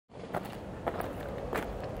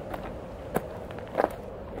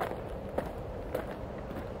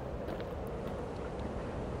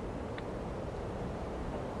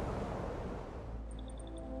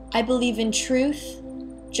I believe in truth,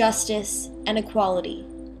 justice, and equality.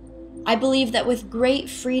 I believe that with great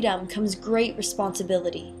freedom comes great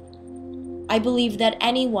responsibility. I believe that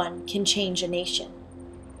anyone can change a nation.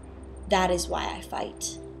 That is why I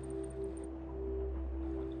fight.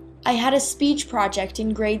 I had a speech project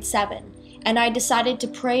in grade 7, and I decided to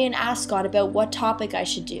pray and ask God about what topic I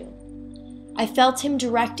should do. I felt Him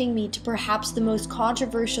directing me to perhaps the most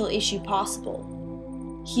controversial issue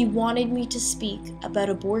possible. He wanted me to speak about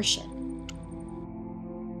abortion.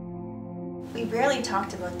 We rarely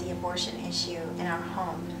talked about the abortion issue in our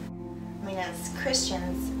home. I mean, as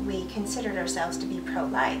Christians, we considered ourselves to be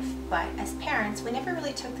pro-life, but as parents, we never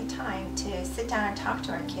really took the time to sit down and talk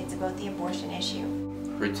to our kids about the abortion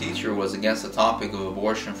issue. Her teacher was against the topic of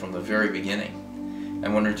abortion from the very beginning,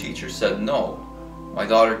 and when her teacher said no, my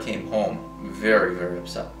daughter came home very, very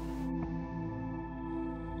upset.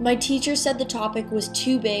 My teacher said the topic was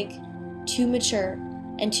too big, too mature,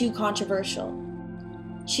 and too controversial.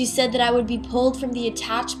 She said that I would be pulled from the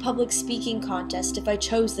attached public speaking contest if I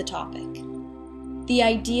chose the topic. The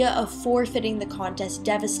idea of forfeiting the contest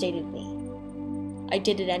devastated me. I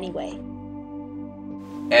did it anyway.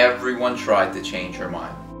 Everyone tried to change her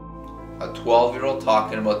mind. A 12-year-old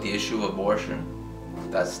talking about the issue of abortion,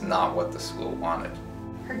 that's not what the school wanted.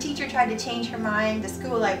 Her teacher tried to change her mind, the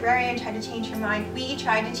school librarian tried to change her mind, we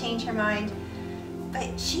tried to change her mind,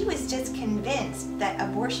 but she was just convinced that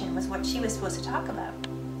abortion was what she was supposed to talk about.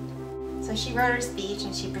 So she wrote her speech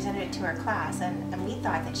and she presented it to her class, and we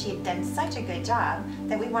thought that she had done such a good job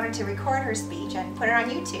that we wanted to record her speech and put it on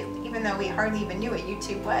YouTube, even though we hardly even knew what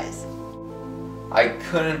YouTube was. I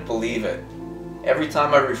couldn't believe it. Every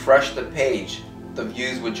time I refreshed the page, the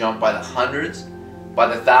views would jump by the hundreds, by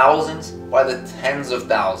the thousands, by the tens of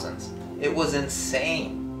thousands. It was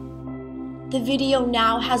insane. The video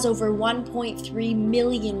now has over 1.3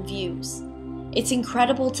 million views. It's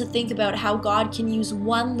incredible to think about how God can use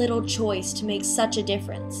one little choice to make such a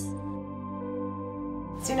difference.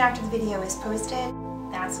 Soon after the video was posted,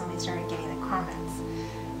 that's when we started getting the comments.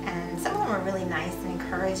 And some of them were really nice and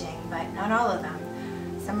encouraging, but not all of them.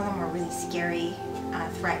 Some of them were really scary,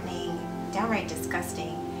 threatening, downright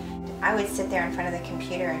disgusting. I would sit there in front of the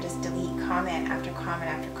computer and just delete comment after comment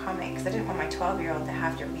after comment because I didn't want my 12-year-old to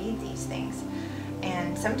have to read these things.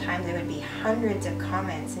 And sometimes there would be hundreds of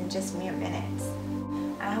comments in just mere minutes.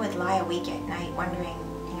 And I would lie awake at night wondering,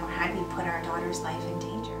 had we put our daughter's life in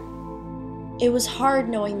danger? It was hard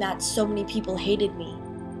knowing that so many people hated me,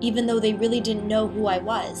 even though they really didn't know who I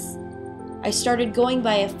was. I started going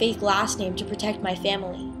by a fake last name to protect my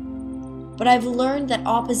family. But I've learned that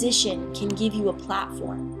opposition can give you a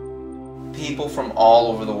platform. People from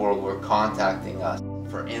all over the world were contacting us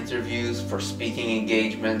for interviews, for speaking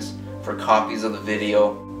engagements, for copies of the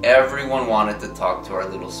video. Everyone wanted to talk to our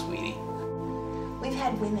little sweetie. We've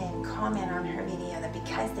had women comment on her video that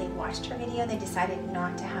because they watched her video, they decided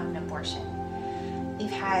not to have an abortion. We've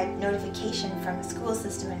had notification from the school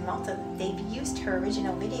system in Malta that they've used her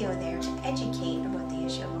original video there to educate about the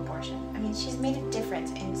issue of abortion. I mean, she's made a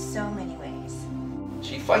difference in so many ways.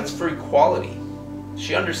 She fights for equality.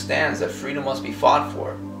 She understands that freedom must be fought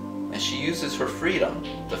for, and she uses her freedom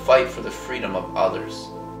to fight for the freedom of others.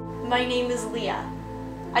 My name is Lia.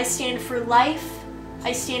 I stand for life.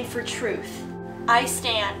 I stand for truth. I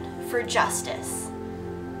stand for justice.